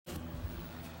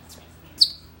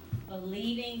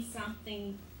believing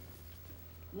something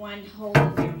one holds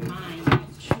in their mind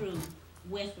is true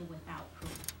with or without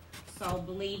proof. So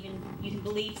believing, you can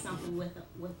believe something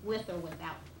with or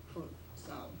without proof.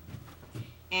 So,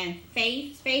 and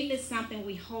faith is something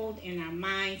we hold in our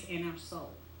minds and our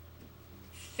soul.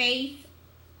 Faith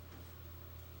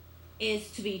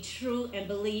is to be true and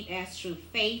believe as true.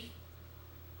 Faith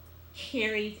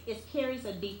carries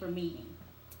a deeper meaning.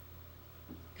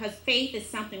 Because faith is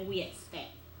something we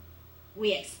expect.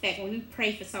 We expect. When we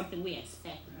pray for something, we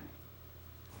expect.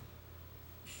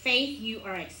 Faith, you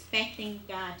are expecting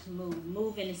God to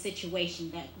move in the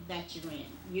situation that you're in.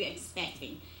 You're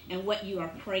expecting. And what you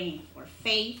are praying for.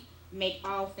 Faith make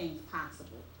all things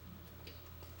possible.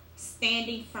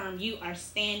 Standing firm, you are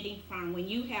standing firm. When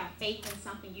you have faith in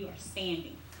something, you are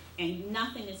standing. And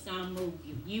nothing is going to move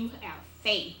you. You have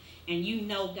faith, and you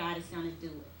know God is going to do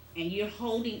it. And you're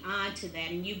holding on to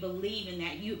that, and you believe in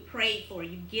that. You prayed for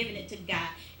it, you've given it to God,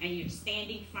 and you're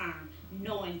standing firm,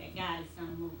 knowing that God is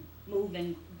going to move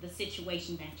in the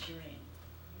situation that you're in.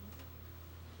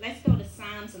 Let's go to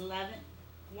Psalms 11,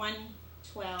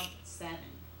 1:12, 7.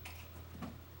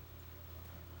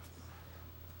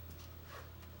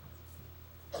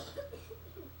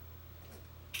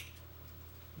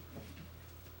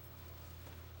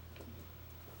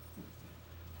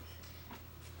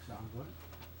 Psalm what?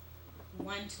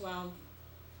 1:12,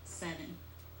 7.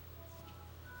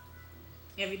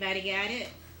 Everybody got it?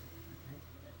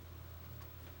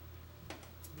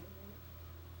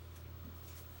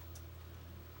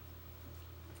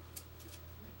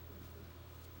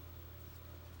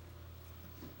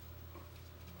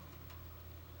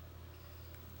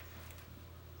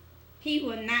 He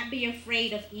will not be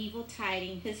afraid of evil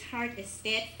tidings. His heart is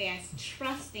steadfast,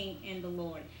 trusting in the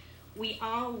Lord. We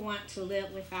all want to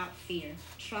live without fear.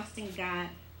 Trusting God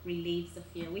relieves the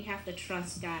fear. We have to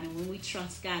trust God, and when we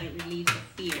trust God, it relieves the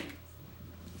fear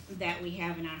that we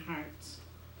have in our hearts.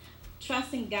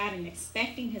 Trusting God and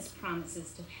expecting His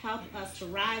promises to help us to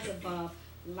rise above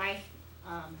life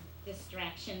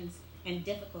distractions and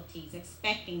difficulties.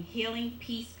 Expecting healing,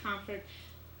 peace, comfort,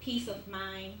 peace of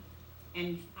mind,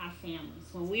 and our families.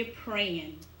 When we're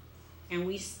praying and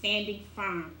we're standing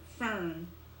firm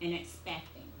and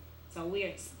expecting. So we're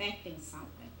expecting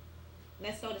something.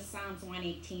 Let's go to Psalms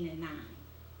 118 and 9.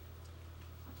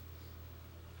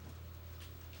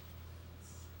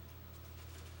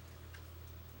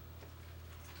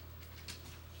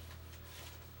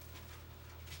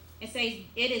 It says,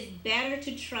 it is better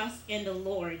to trust in the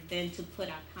Lord than to put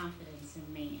our confidence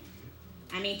in man.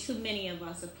 I mean, too many of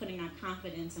us are putting our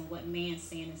confidence in what man's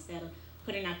saying instead of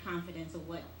putting our confidence in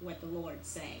what the Lord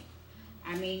say.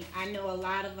 I mean, I know a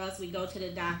lot of us, we go to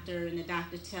the doctor and the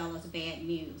doctor tells us bad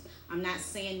news. I'm not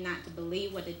saying not to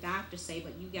believe what the doctor say,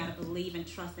 but you got to believe and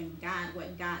trust in God,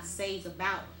 what God says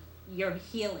about your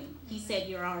healing. He said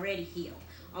you're already healed.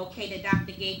 Okay, the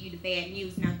doctor gave you the bad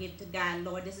news. Now give it to God.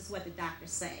 Lord, this is what the doctor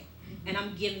say. And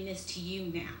I'm giving this to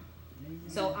you now.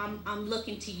 So I'm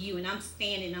looking to you, and I'm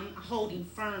standing, I'm holding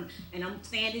firm, and I'm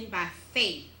standing by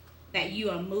faith that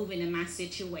you are moving in my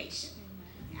situation.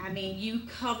 I mean, you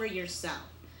cover yourself.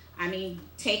 I mean,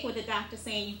 take what the doctor's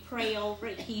saying, you pray over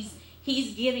it. He's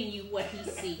giving you what he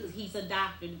sees. He's a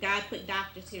doctor. God put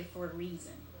doctors here for a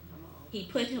reason. He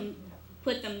put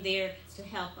them there to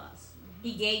help us.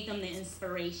 He gave them the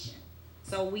inspiration.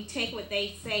 So we take what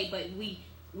they say, but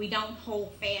we don't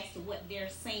hold fast to what they're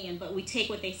saying, but we take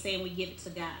what they say and we give it to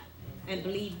God and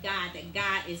believe God that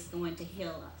God is going to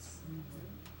heal us.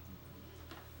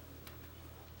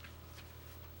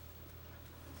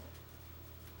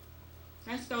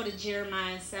 Let's go to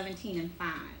Jeremiah 17 and 5.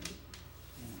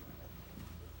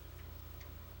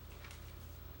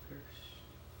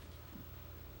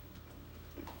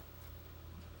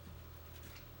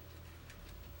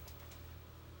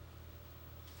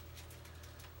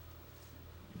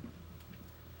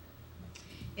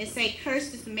 It say,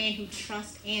 cursed is the man who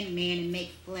trusts in man and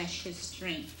make flesh his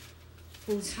strength,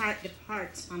 whose heart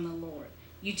departs from the Lord.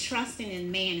 You trusting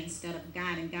in man instead of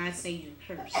God, and God say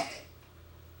you're cursed.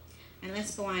 And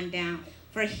let's go on down.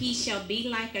 For he shall be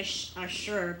like a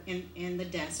shrub in the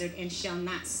desert, and shall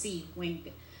not see when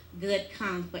good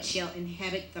comes, but shall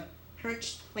inhabit the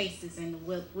perched places in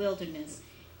the wilderness,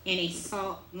 in a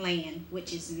salt land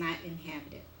which is not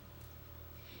inhabited.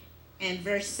 And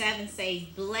verse 7 says,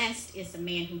 blessed is the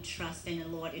man who trusts in the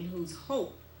Lord, and whose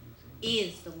hope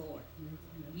is the Lord.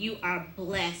 You are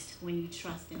blessed when you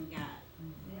trust in God.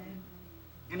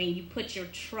 I mean, you put your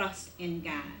trust in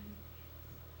God.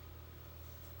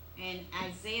 And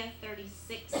Isaiah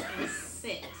 36 and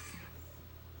 6.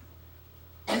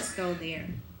 Let's go there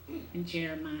in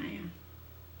Jeremiah.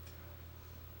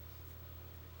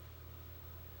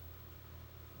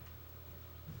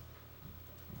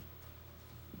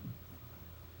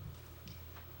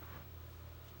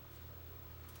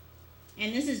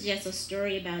 And this is just a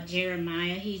story about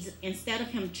Jeremiah. He's, instead of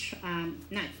him,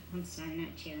 not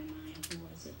Jeremiah, who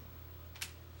was it?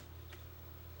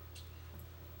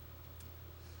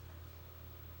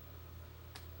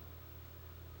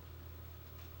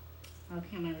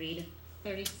 Okay, I'm going to read it.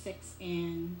 36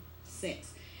 and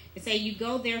 6. It says, "You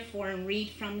go therefore and read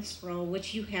from the scroll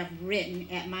which you have written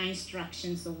at my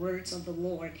instructions the words of the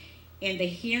Lord in the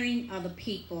hearing of the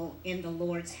people in the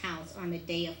Lord's house on the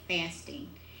day of fasting.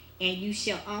 And you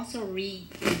shall also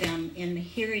read them in the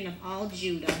hearing of all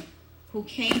Judah who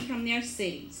came from their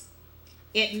cities.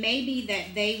 It may be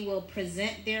that they will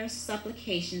present their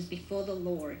supplications before the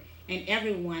Lord, and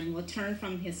everyone will turn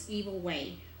from his evil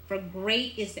way. For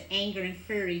great is the anger and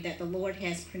fury that the Lord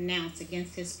has pronounced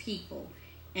against his people.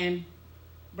 And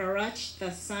Baruch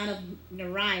the son of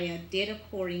Neriah did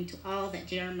according to all that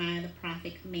Jeremiah the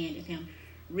prophet commanded him,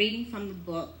 reading from the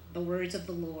book the words of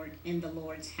the Lord in the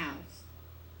Lord's house."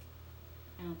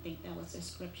 I don't think that was the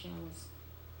scripture I was...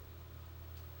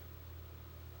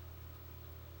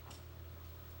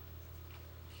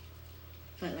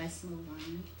 But let's move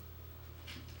on.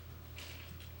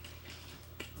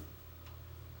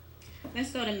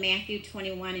 Let's go to Matthew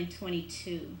 21 and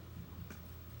 22.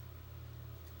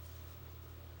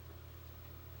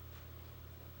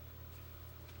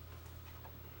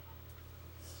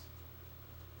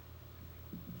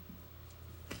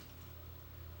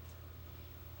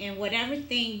 "And whatever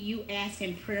thing you ask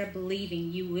in prayer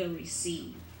believing, you will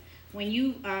receive." When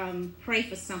you pray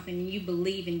for something and you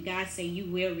believe in God, say you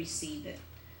will receive it.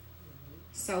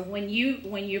 So when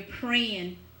you're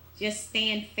praying, just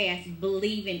stand fast,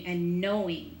 believing and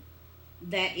knowing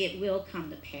that it will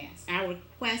come to pass. Our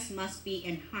request must be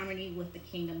in harmony with the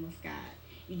kingdom of God.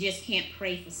 You just can't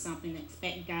pray for something and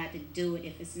expect God to do it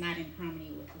if it's not in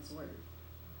harmony with his word.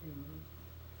 Mm-hmm.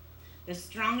 The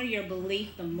stronger your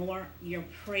belief, the more your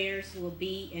prayers will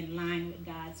be in line with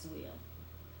God's will.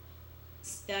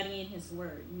 Studying his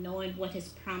word, knowing what his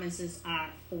promises are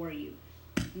for you,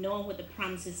 knowing what the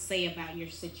promises say about your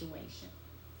situation.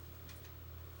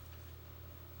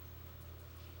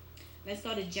 Let's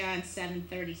go to John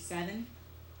 7:37.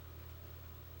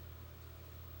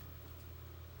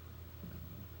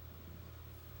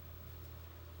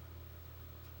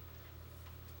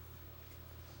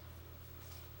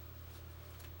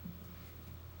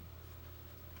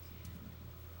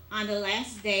 "On the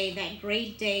last day, that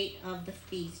great day of the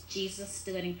feast, Jesus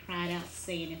stood and cried out,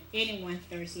 saying, 'If anyone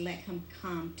thirsts, let him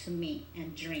come to me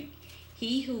and drink.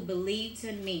 He who believes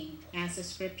in me, as the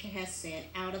scripture has said,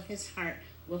 out of his heart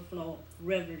will flow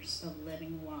rivers of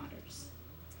living waters.'"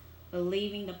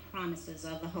 Believing the promises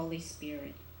of the Holy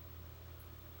Spirit.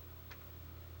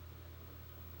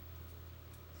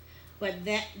 "But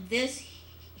that this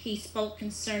he spoke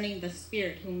concerning the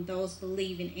Spirit, whom those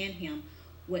believing in him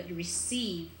would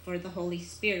receive, for the Holy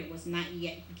Spirit was not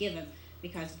yet given,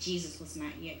 because Jesus was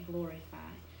not yet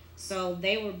glorified." So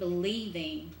they were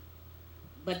believing,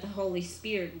 but the Holy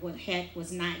Spirit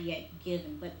was not yet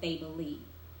given, but they believed.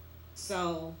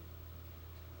 So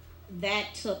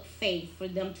that took faith for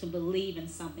them to believe in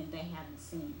something they haven't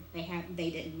seen. They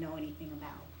didn't know anything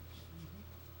about.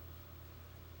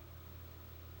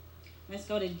 Let's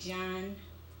go to John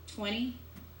 20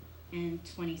 and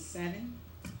 27.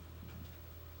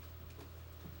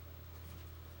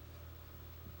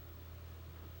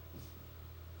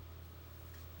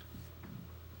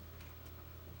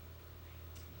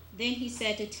 "Then he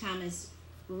said to Thomas,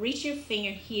 'Reach your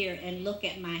finger here and look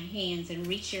at my hands, and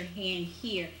reach your hand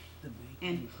here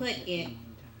and put it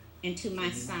into my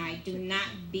side. Do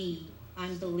not be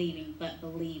unbelieving, but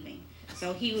believing.'"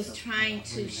 So he was trying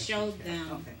to show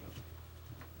them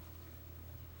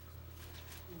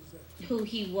who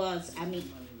he was. I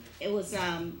mean, it was,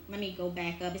 let me go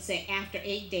back up. It said, "After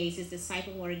 8 days, his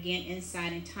disciples were again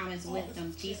inside, and Thomas with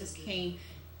them. Jesus came,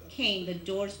 the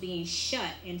doors being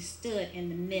shut, and stood in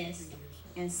the midst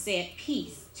and said,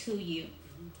 'Peace to you.'"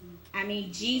 I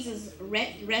mean, Jesus'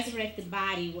 resurrected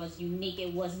body was unique.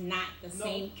 It was not the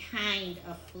same kind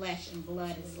of flesh and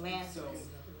blood as Lazarus.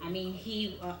 I mean,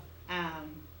 he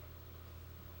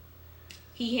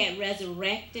had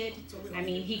resurrected. I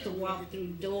mean, he could walk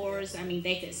through doors. I mean,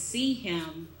 they could see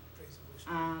him.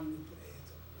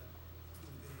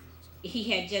 He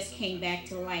had just came back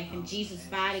to life, and Jesus'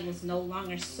 body was no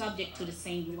longer subject to the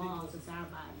same laws as our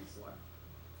bodies were.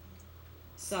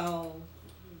 So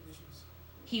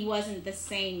he wasn't the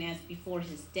same as before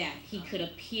his death. He could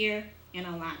appear in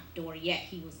a locked door, yet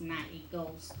he was not a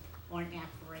ghost or an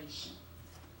apparition.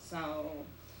 So,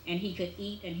 and he could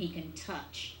eat and he can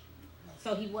touch.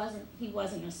 So he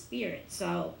wasn't a spirit.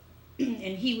 So,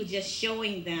 and he was just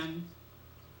showing them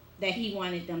that he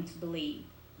wanted them to believe.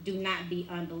 Do not be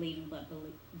unbelieving, but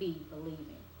be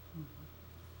believing.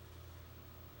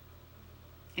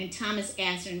 And Thomas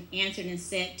answered and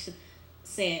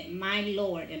said, my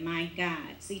Lord and my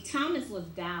God. See, Thomas was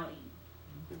doubting.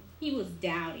 He was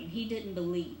doubting. He didn't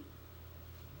believe.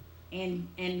 And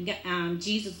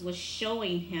Jesus was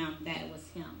showing him that it was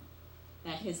him,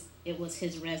 that it was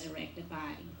his resurrected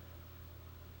body.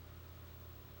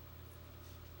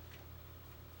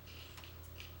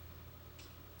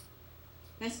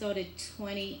 Let's go to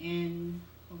 20 and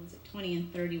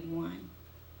 31.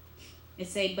 It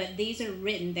say, but these are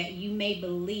written that you may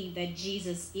believe that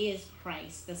Jesus is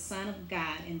Christ, the Son of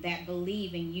God, and that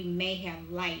believing you may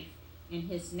have life in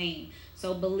his name.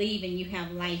 So believing you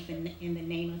have life in the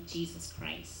name of Jesus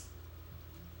Christ.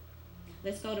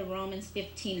 Let's go to Romans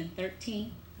 15 and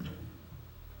 13.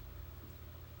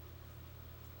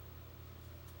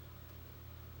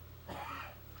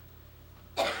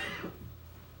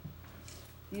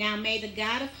 Now may the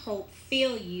God of hope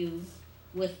fill you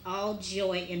with all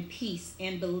joy and peace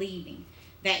and believing,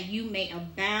 that you may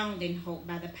abound in hope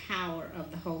by the power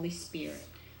of the Holy Spirit.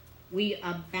 We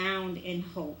abound in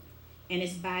hope. And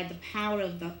it's by the power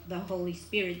of the Holy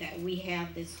Spirit that we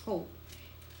have this hope.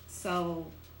 So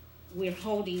we're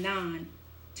holding on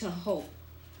to hope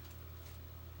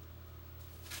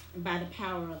by the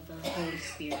power of the Holy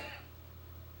Spirit.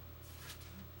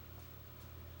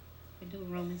 I do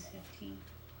Romans 15.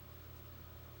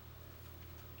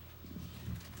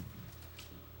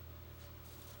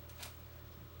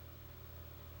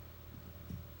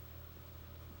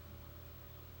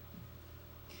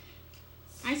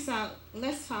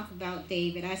 Let's talk about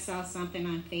David. I saw something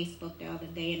on Facebook the other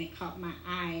day and it caught my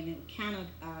eye, and it kind of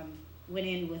went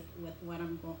in with what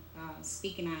I'm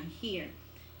speaking on here.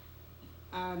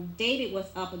 David was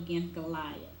up against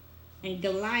Goliath, and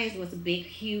Goliath was a big,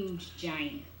 huge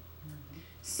giant.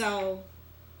 So,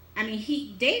 I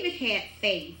mean, David had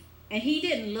faith, and he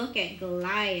didn't look at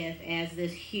Goliath as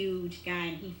this huge guy,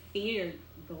 and he feared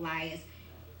Goliath.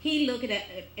 He looked at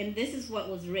it, and this is what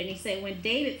was written. He said, when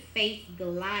David faced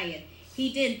Goliath,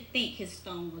 he didn't think his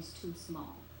stone was too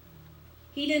small.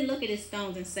 He didn't look at his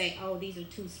stones and say, oh, these are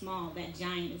too small. That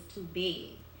giant is too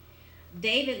big.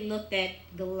 David looked at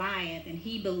Goliath, and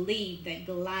he believed that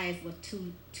Goliath was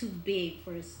too big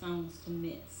for his stones to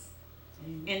miss.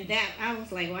 And that, I was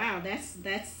like, wow,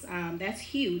 that's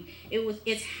huge.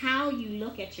 It's how you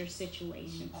look at your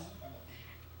situation.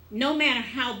 No matter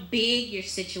how big your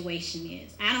situation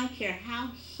is, I don't care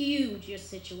how huge your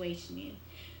situation is,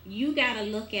 you got to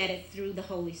look at it through the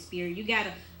Holy Spirit. You got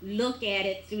to look at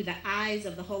it through the eyes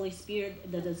of the Holy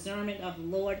Spirit, the discernment of the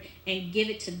Lord, and give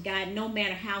it to God, no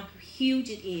matter how huge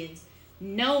it is,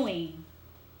 knowing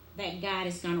that God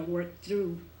is going to work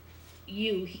through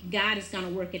you. God is going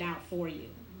to work it out for you.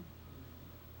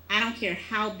 I don't care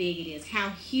how big it is, how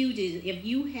huge it is. If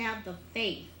you have the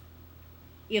faith,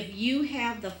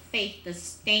 to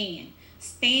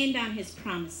stand on his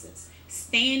promises,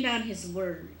 stand on his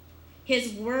word.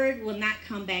 His word will not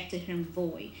come back to him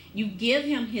void. You give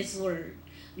him his word.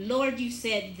 Lord, you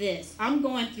said this. I'm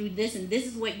going through this, and this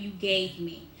is what you gave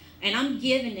me. And I'm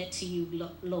giving it to you,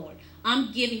 Lord.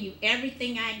 I'm giving you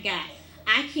everything I got.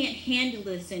 I can't handle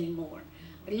this anymore.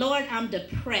 Lord, I'm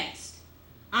depressed.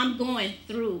 I'm going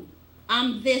through.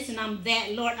 I'm this and I'm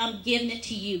that. Lord, I'm giving it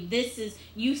to you.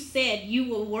 You said you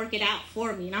will work it out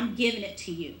for me, and I'm giving it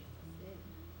to you.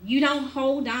 You don't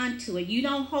hold on to it.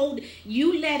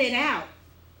 You let it out.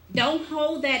 Don't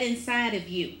hold that inside of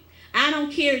you. I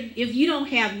don't care if you don't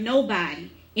have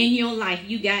nobody in your life.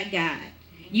 You got God.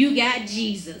 You got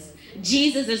Jesus.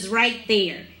 Jesus is right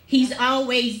there. He's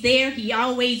always there. He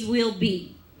always will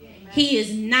be. He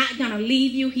is not going to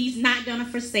leave you. He's not going to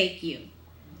forsake you.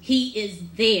 He is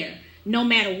there no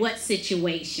matter what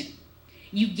situation.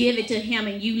 You give it to him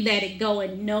and you let it go,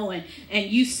 and knowing, and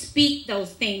you speak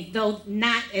those things, though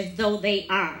not as though they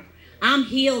are. I'm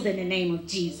healed in the name of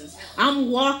Jesus. I'm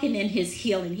walking in his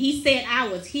healing. He said I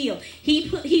was healed. He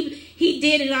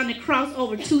did it on the cross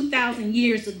over 2,000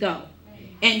 years ago.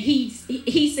 And he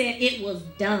said it was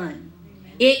done.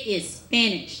 It is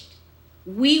finished.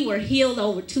 We were healed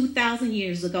over 2,000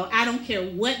 years ago. I don't care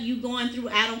what you're going through.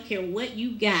 I don't care what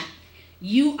you got.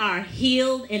 You are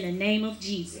healed in the name of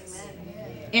Jesus.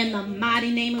 In the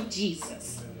mighty name of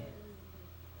Jesus.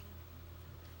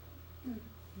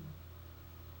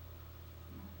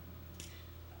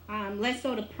 Let's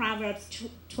go to Proverbs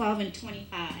 12 and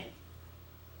 25.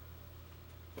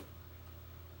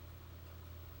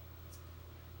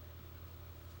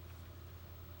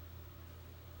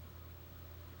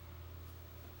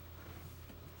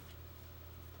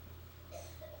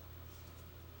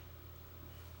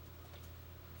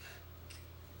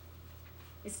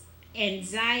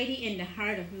 Anxiety in the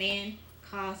heart of man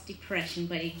causes depression,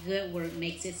 but a good word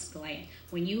makes it glad.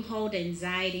 When you hold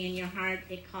anxiety in your heart,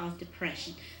 it causes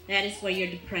depression. That is where your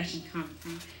depression comes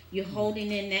from. You're holding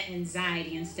in that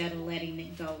anxiety instead of letting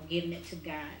it go, giving it to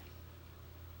God.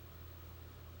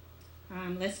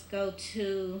 Let's go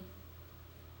to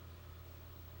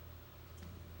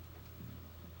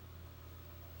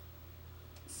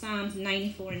Psalms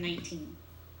 94:19.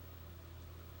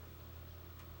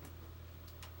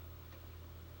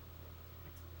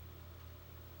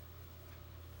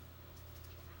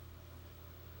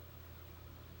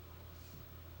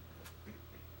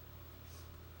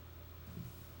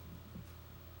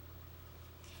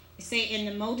 It say, in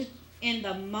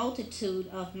the multitude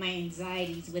of my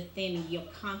anxieties within me, your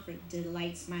comfort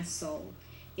delights my soul.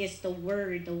 It's the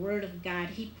word of God.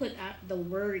 He put out the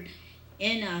word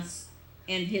in us,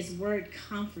 and his word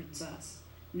comforts us.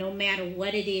 No matter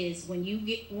what it is, when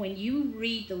you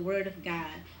read the word of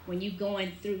God, when you're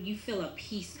going through, you feel a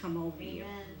peace come over you.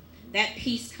 Amen. That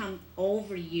peace come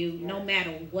over you no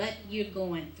matter what you're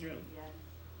going through.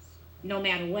 No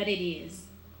matter what it is.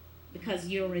 Because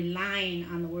you're relying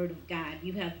on the word of God.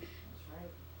 You have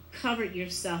covered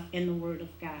yourself in the word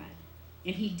of God.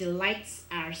 And he delights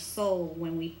our soul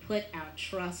when we put our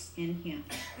trust in him.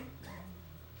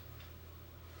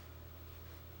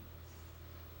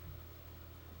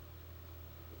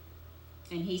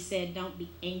 And he said, don't be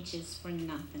anxious for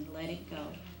nothing. Let it go.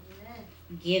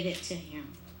 Give it to him.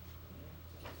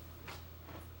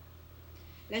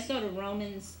 Let's go to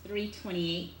Romans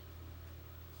 3:28.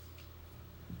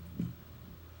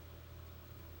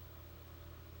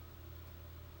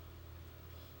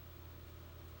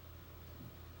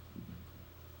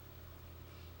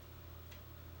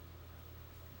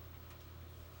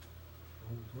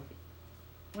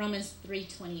 Romans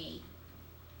 3:28.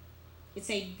 It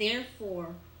says,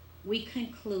 therefore, we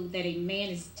conclude that a man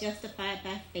is justified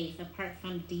by faith apart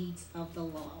from deeds of the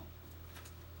law.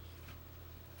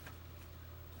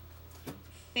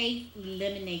 Faith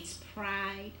eliminates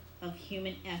pride of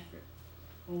human effort.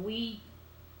 When we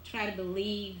try to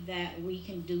believe that we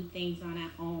can do things on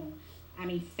our own,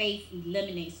 faith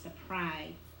eliminates the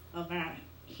pride of our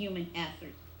human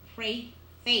effort.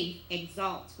 Faith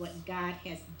exalts what God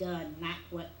has done, not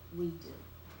what we do.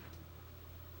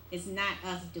 It's not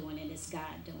us doing it, it's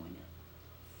God doing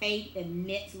it. Faith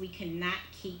admits we cannot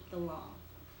keep the law.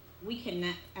 We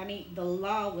cannot, the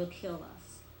law will kill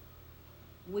us.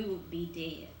 We would be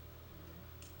dead.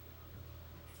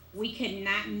 We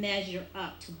cannot measure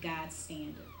up to God's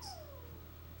standards.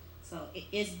 So it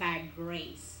is by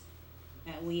grace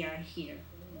that we are here.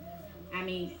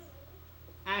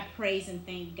 I praise and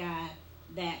thank God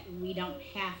that we don't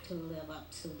have to live up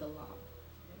to the law,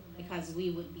 because we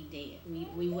would be dead.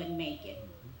 We wouldn't make it.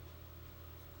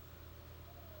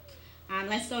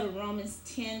 Let's go to Romans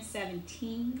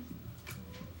 10:17.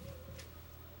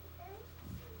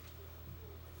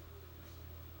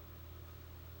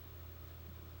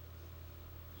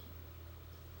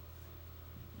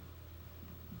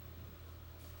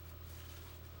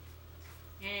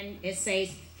 And it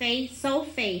says,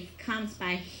 faith comes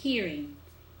by hearing,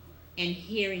 and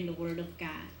hearing the word of God.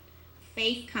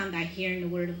 Faith comes by hearing the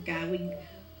word of God.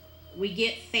 We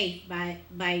get faith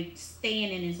by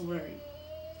staying in his word,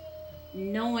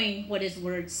 knowing what his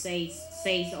word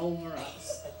says over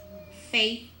us.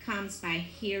 Faith comes by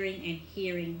hearing, and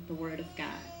hearing the word of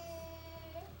God.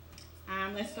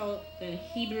 Let's go to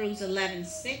Hebrews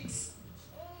 11:6.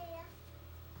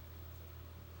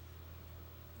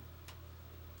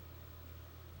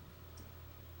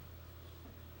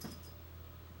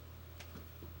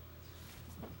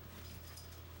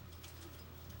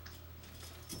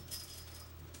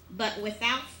 But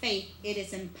without faith, it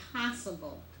is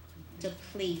impossible to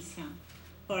please him.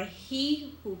 For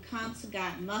he who comes to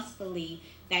God must believe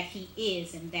that he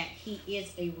is, and that he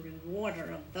is a rewarder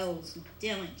of those who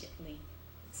diligently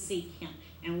seek him.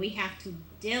 And we have to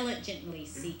diligently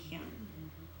seek him.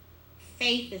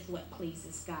 Faith is what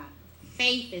pleases God.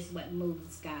 Faith is what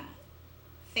moves God.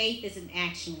 Faith is an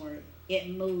action word.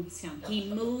 It moves him. He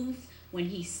moves when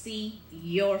he sees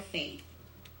your faith.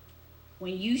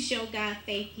 When you show God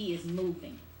faith, he is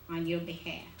moving on your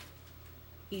behalf.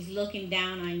 He's looking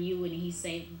down on you and he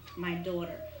says, my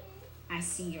daughter, I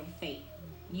see your faith.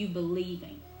 You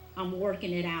believing. I'm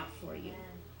working it out for you.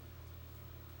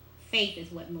 Faith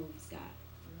is what moves God.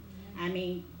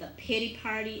 The pity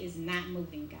party is not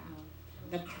moving God.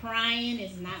 The crying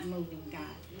is not moving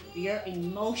God. Your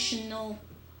emotional,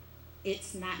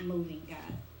 it's not moving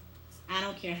God. I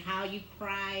don't care how you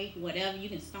cry, whatever, you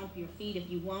can stomp your feet if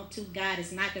you want to. God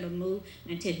is not going to move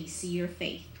until he sees your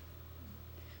faith.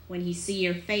 When he see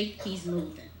your faith, he's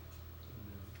moving.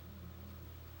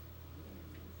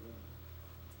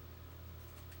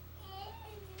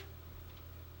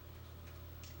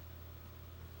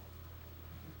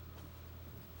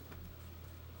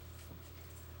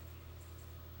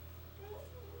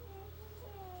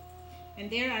 And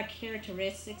there are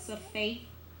characteristics of faith.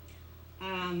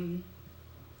 You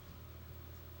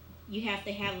have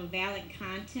to have a valid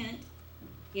content.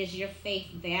 Is your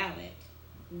faith valid?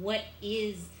 What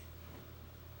is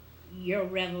your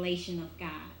revelation of God?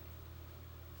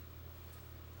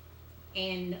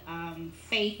 And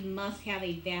faith must have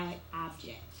a valid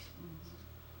object.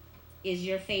 Is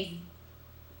your faith,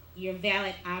 your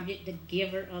valid object, the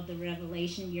giver of the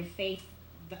revelation? Your faith,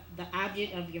 the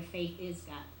object of your faith is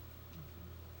God.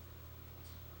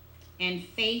 And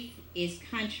faith is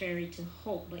contrary to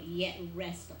hope, but yet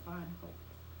rests upon hope.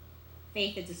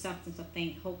 Faith is the substance of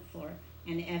things hoped for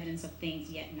and the evidence of things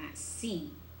yet not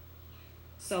seen.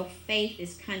 So faith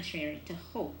is contrary to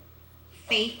hope.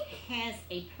 Faith has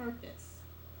a purpose.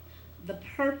 The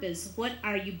purpose, what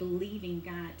are you believing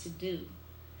God to do?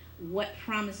 What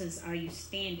promises are you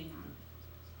standing on?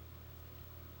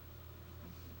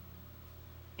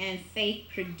 And faith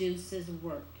produces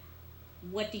work.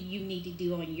 What do you need to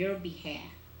do on your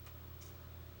behalf?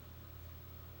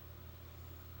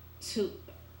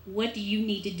 What do you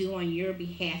need to do on your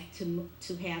behalf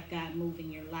to have God move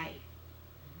in your life?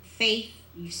 Faith,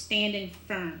 you standing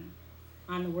firm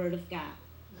on the word of God,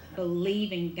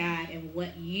 believing God and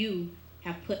what you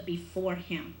have put before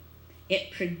him.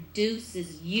 It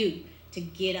produces you to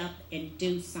get up and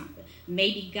do something.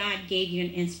 Maybe God gave you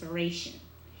an inspiration.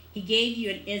 He gave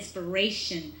you an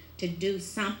inspiration to do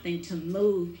something, to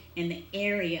move in the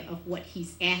area of what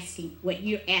he's asking, what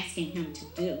you're asking him to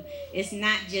do. It's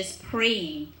not just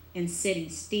praying and sitting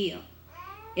still.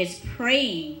 It's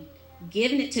praying,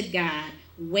 giving it to God,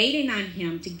 waiting on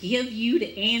him to give you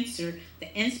the answer,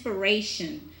 the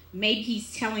inspiration. Maybe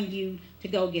he's telling you to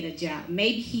go get a job.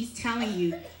 Maybe he's telling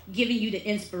you, giving you the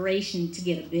inspiration to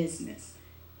get a business.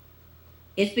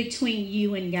 It's between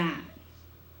you and God.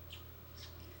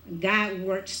 God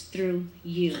works through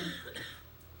you.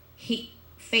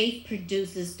 Faith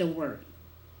produces the work.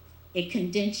 It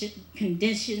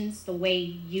conditions the way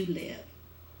you live.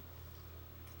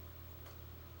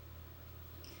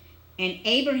 And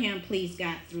Abraham pleased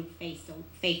God through faith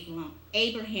alone.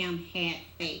 Abraham had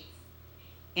faith.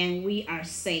 And we are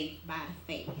saved by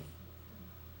faith.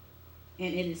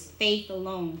 And it is faith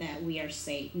alone that we are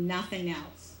saved. Nothing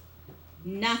else.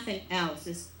 Nothing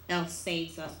else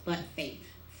saves us but faith.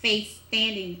 Faith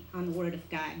standing on the word of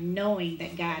God, knowing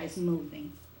that God is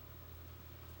moving.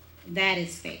 That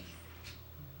is faith.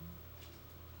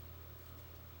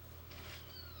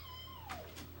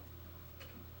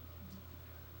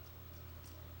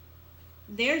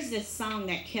 There's this song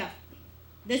that kept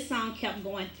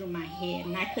going through my head,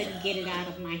 and I couldn't get it out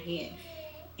of my head.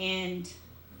 And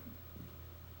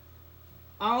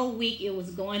all week it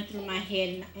was going through my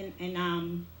head,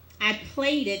 and I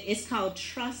played it. It's called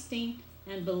Trusting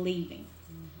and Believing.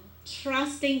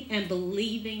 Trusting and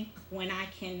believing when I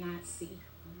cannot see.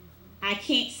 I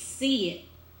can't see it,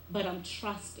 but I'm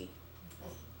trusting.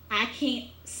 I can't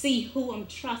see who I'm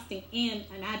trusting in,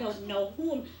 and I don't know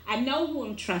I know who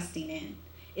I'm trusting in.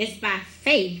 It's by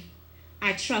faith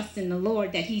I trust in the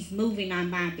Lord that he's moving on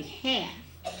my behalf.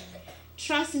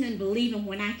 Trusting and believing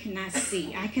when I cannot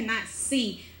see. I cannot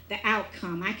see the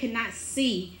outcome. I cannot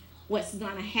see what's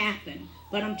going to happen,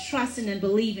 but I'm trusting and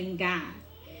believing God.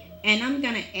 And I'm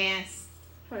going to ask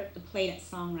her to play that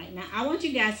song right now. I want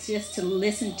you guys just to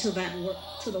listen to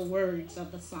the words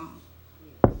of the song.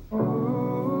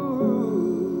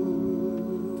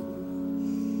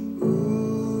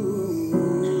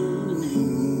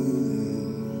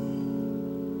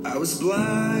 I was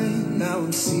blind, now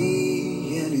I'm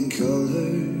seeing in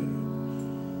color.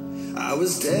 I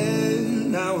was dead,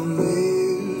 now I'm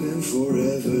living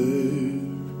forever.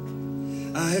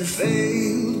 I had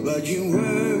failed, but you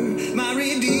were my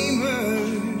Redeemer.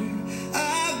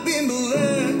 I've been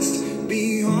blessed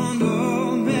beyond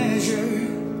all measure.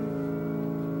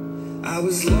 I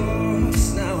was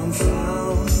lost, now I'm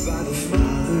found by the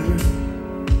Father.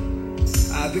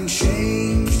 I've been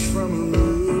changed from a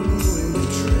ruin to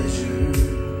treasure.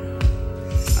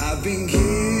 I've been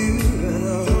given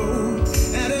a hope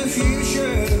and a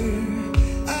future.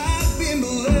 I've been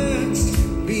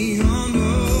blessed beyond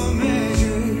all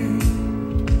measure.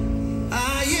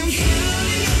 I am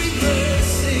counting every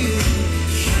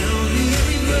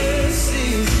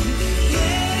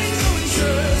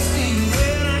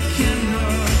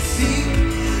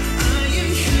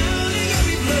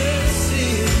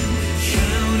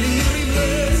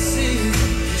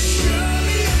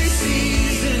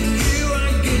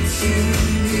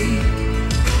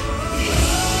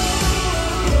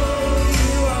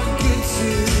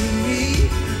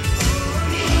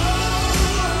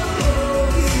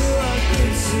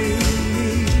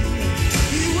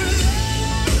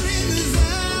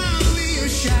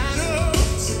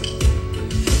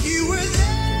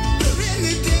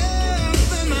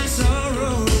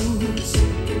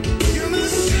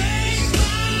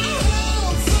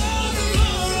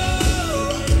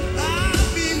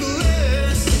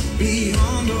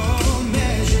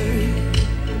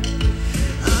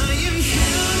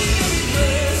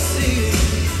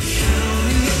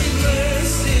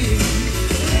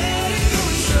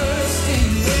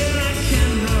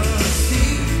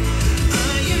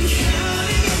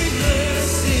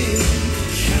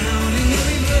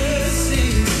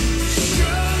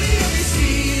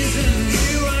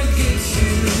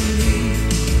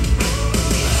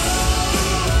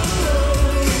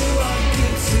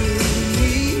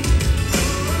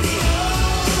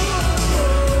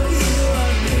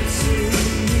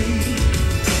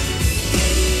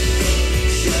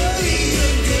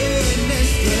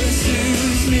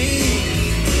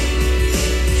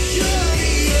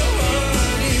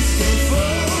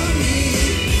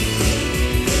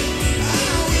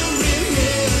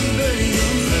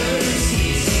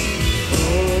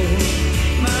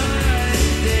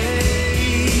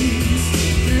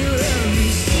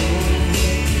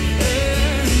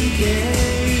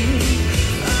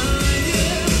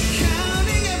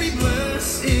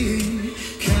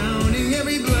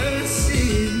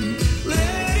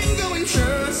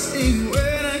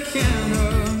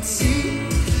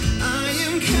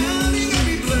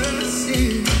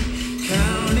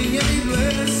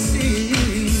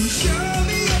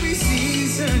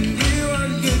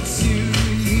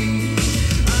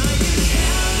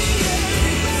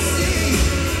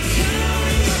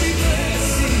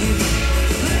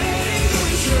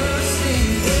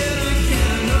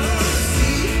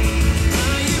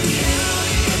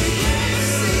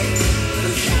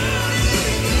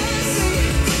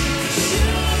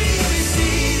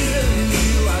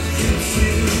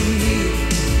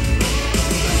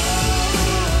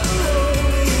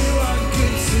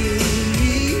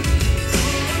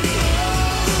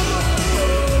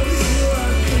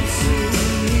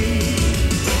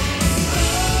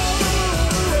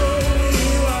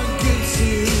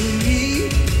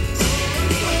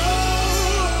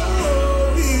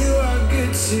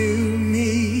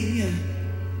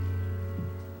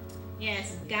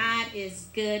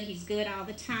good. He's good all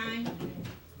the time. Amen.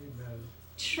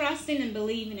 Trusting and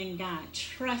believing in God.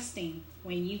 Trusting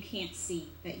when you can't see.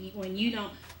 When you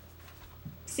don't.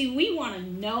 See, we want to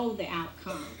know the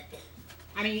outcome.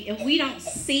 I mean, if we don't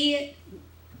see it,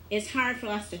 it's hard for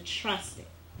us to trust it.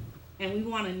 And we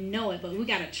want to know it, but we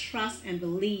got to trust and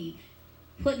believe.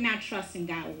 Putting our trust in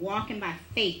God. Walking by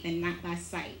faith and not by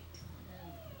sight.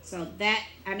 So that,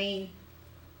 I mean,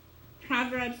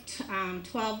 Proverbs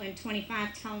 12 and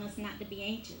 25 telling us not to be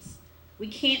anxious. We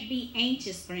can't be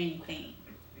anxious for anything.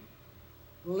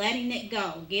 Letting it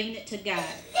go, giving it to God.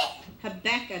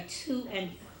 Habakkuk 2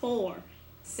 and 4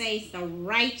 says the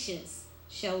righteous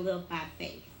shall live by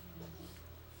faith.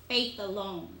 Faith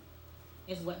alone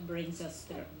is what brings us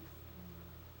through.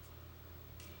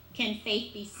 Can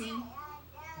faith be seen?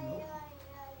 No.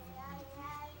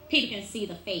 People can see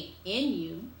the faith in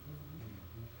you.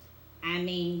 I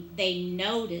mean, they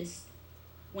notice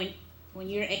when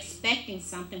you're expecting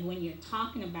something, when you're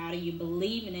talking about it, you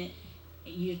believe in it,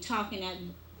 you're talking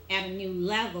at a new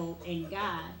level in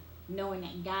God, knowing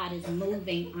that God is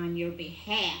moving on your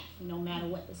behalf, no matter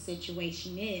what the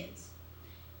situation is.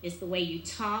 It's the way you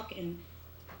talk, and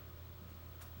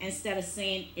instead of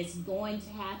saying it's going to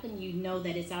happen, you know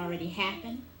that it's already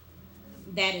happened.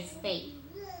 That is faith.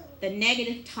 The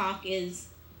negative talk is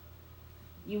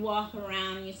you walk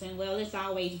around and you're saying, well, it's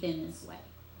always been this way.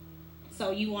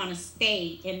 So you want to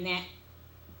stay in that.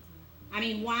 I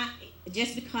mean, why?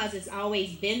 Just because it's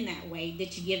always been that way,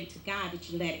 did you give it to God? Did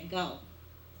you let it go?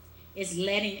 It's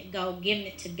letting it go, giving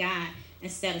it to God,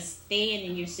 instead of staying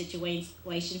in your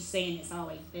situation saying it's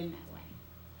always been that way.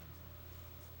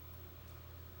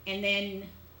 And then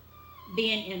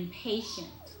being impatient.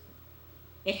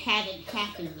 It hasn't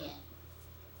happened yet.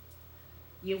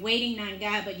 You're waiting on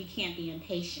God, but you can't be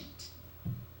impatient.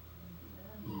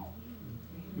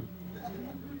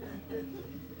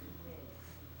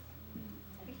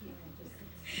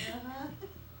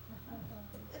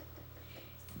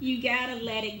 You gotta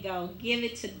let it go. Give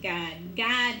it to God.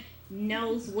 God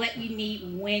knows what you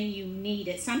need when you need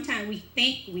it. Sometimes we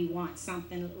think we want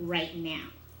something right now.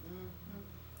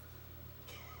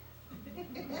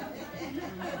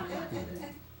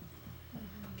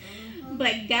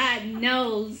 But God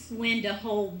knows when to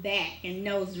hold back and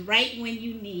knows right when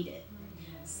you need it.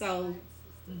 So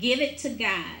give it to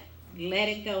God. Let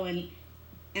it go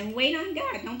and wait on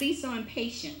God. Don't be so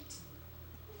impatient.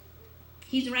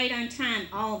 He's right on time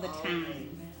all the time.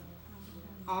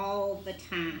 All the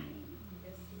time.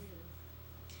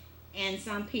 And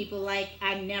some people like,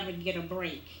 I never get a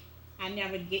break. I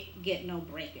never get no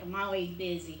break. I'm always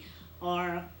busy.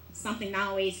 Or something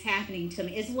always happening to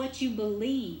me. It's what you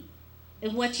believe.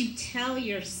 It's what you tell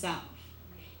yourself.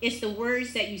 It's the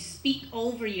words that you speak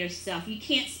over yourself. You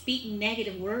can't speak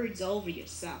negative words over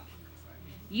yourself.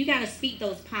 You got to speak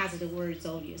those positive words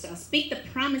over yourself. Speak the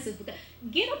promises.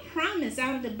 Get a promise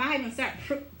out of the Bible and start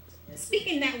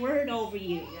speaking that word over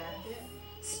you.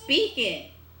 Speak it.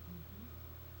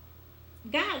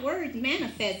 God's words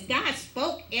manifest. God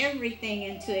spoke everything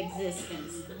into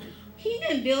existence. He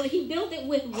didn't build it. He built it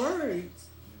with words.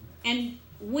 And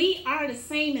we are the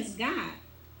same as God.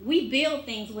 We build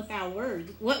things with our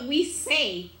words. What we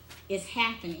say is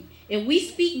happening. If we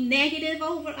speak negative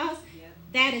over us,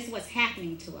 that is what's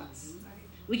happening to us.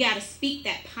 We got to speak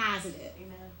that positive.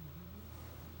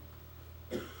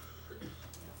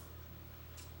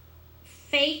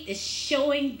 Faith is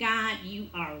showing God you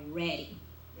are ready.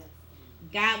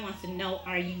 God wants to know,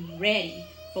 are you ready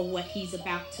for what he's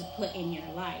about to put in your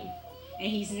life? And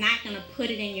he's not going to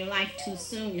put it in your life too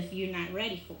soon if you're not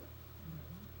ready for it.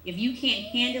 If you can't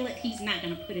handle it, he's not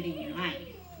going to put it in your life.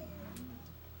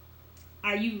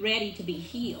 Are you ready to be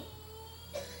healed?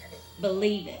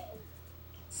 Believe it.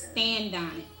 Stand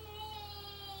on it.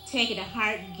 Take it to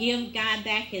heart. Give God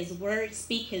back his word.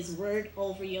 Speak his word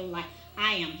over your life.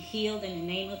 I am healed in the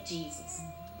name of Jesus.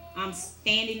 I'm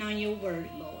standing on your word,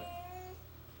 Lord.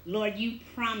 Lord, you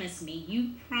promised me.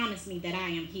 You promised me that I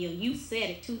am healed. You said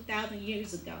it 2,000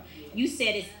 years ago. You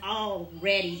said it's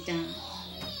already done.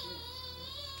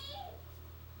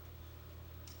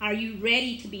 Are you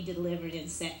ready to be delivered and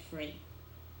set free?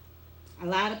 A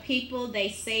lot of people, they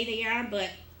say they are, but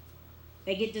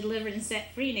they get delivered and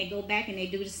set free and they go back and they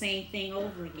do the same thing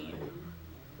over again.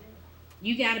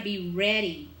 You got to be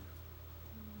ready.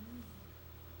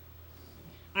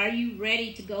 Are you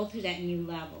ready to go to that new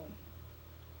level?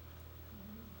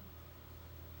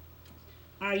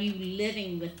 Are you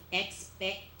living with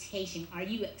expectation? Are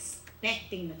you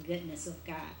expecting the goodness of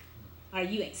God? Are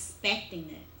you expecting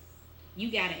it?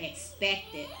 You got to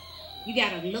expect it. You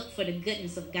got to look for the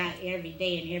goodness of God every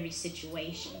day in every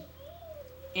situation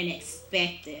and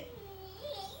expect it.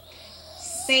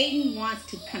 Satan wants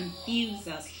to confuse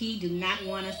us. He do not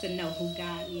want us to know who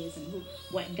God is and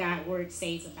what God's word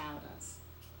says about us.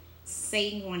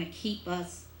 Satan want to keep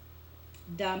us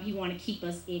dumb. He want to keep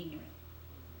us ignorant.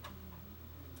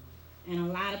 And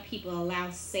a lot of people allow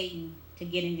Satan to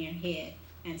get in their head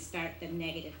and start the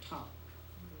negative talk.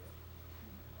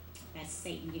 That's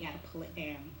Satan. You got to pull it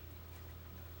down.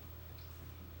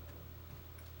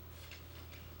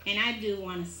 And I do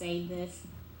want to say this.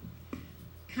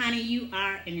 Connie, you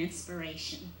are an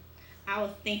inspiration. I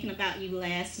was thinking about you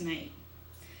last night.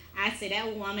 I said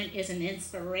that woman is an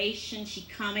inspiration. She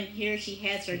come in here. She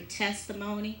has her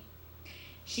testimony.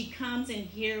 She comes in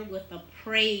here with a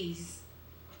praise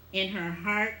in her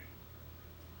heart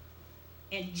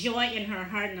and joy in her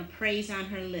heart and a praise on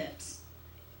her lips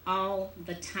all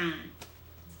the time.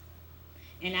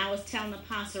 And I was telling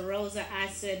Apostle Rosa, I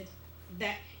said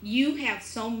that you have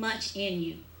so much in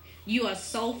you. You are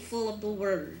so full of the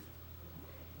word.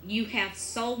 You have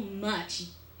so much.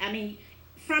 I mean,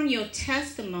 from your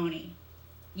testimony,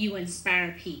 you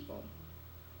inspire people.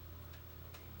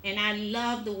 And I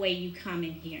love the way you come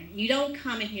in here. You don't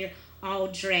come in here all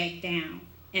dragged down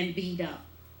and beat up.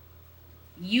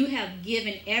 You have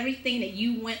given everything that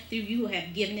you went through, you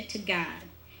have given it to God.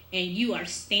 And you are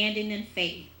standing in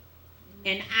faith.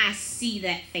 And I see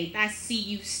that faith. I see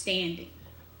you standing.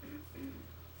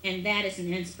 And that is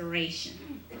an inspiration.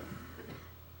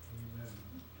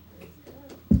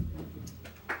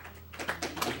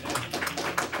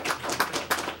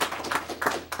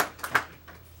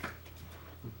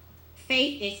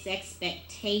 Faith is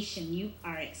expectation. You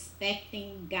are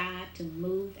expecting God to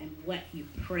move and what you're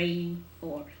praying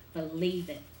for. Believe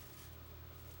it.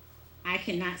 I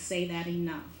cannot say that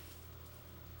enough.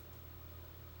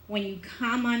 When you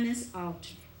come on this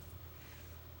altar,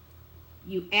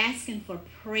 you asking for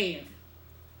prayer.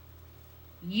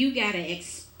 You got to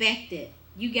expect it.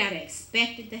 You got to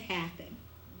expect it to happen.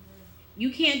 You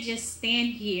can't just stand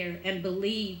here and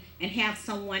believe and have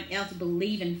someone else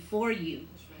believing for you.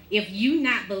 If you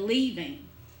not believing,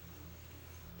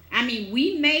 I mean,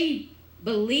 we may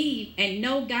believe and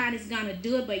know God is going to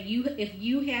do it, but if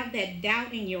you have that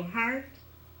doubt in your heart,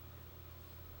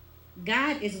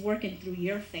 God is working through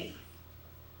your faith.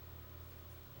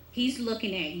 He's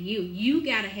looking at you. You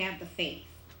got to have the faith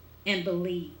and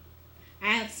believe.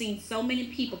 I have seen so many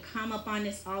people come up on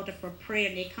this altar for prayer,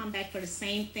 and they come back for the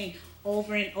same thing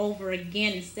over and over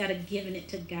again instead of giving it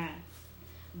to God.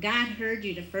 God heard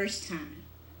you the first time.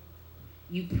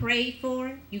 You prayed for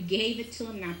it. You gave it to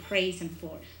him. Now praise him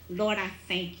for it. Lord, I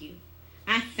thank you.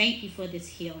 I thank you for this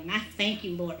healing. I thank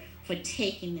you, Lord, for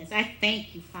taking this. I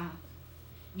thank you, Father.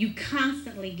 You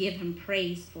constantly give him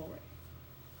praise for it.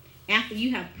 After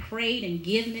you have prayed and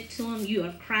given it to him, you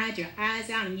have cried your eyes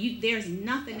out, and there's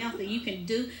nothing else that you can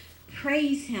do.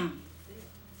 Praise him.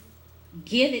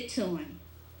 Give it to him.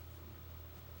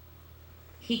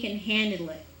 He can handle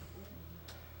it.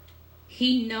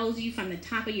 He knows you from the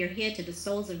top of your head to the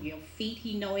soles of your feet.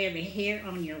 He knows every hair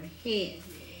on your head.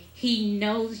 He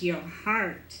knows your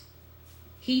heart.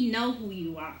 He knows who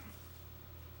you are.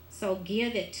 So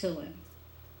give it to him.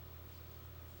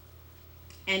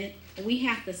 And we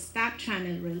have to stop trying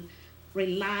to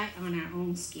rely on our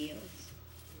own skills.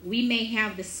 We may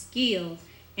have the skills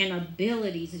and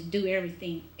abilities to do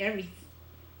everything,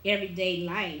 everyday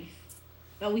life,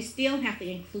 but we still have to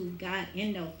include God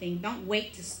in those things. Don't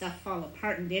wait till stuff fall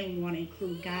apart and then we want to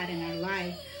include God in our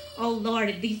life. Oh Lord,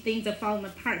 if these things are falling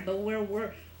apart, but where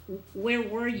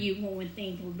were you when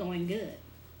things were going good?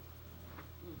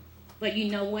 But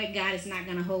you know what? God is not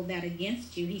going to hold that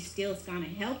against you. He still is going to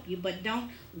help you. But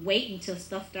don't wait until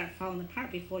stuff starts falling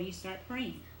apart before you start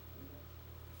praying.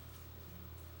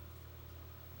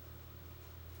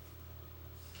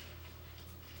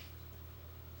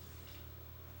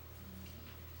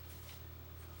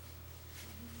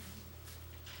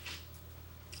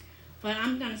 But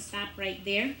I'm going to stop right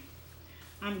there.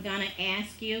 I'm going to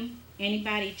ask you,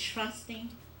 anybody trusting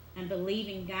and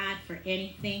believing God for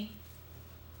anything?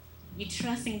 You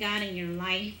trusting God in your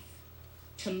life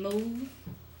to move,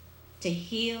 to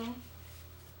heal?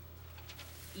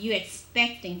 You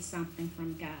expecting something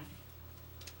from God?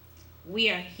 We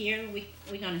are here.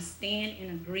 We're going to stand in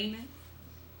agreement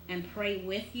and pray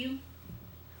with you.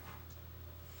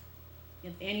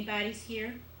 If anybody's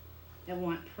here that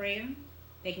want prayer,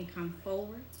 they can come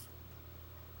forward.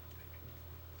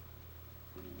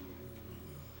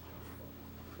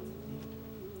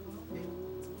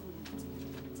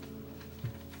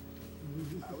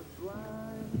 I was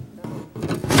blind.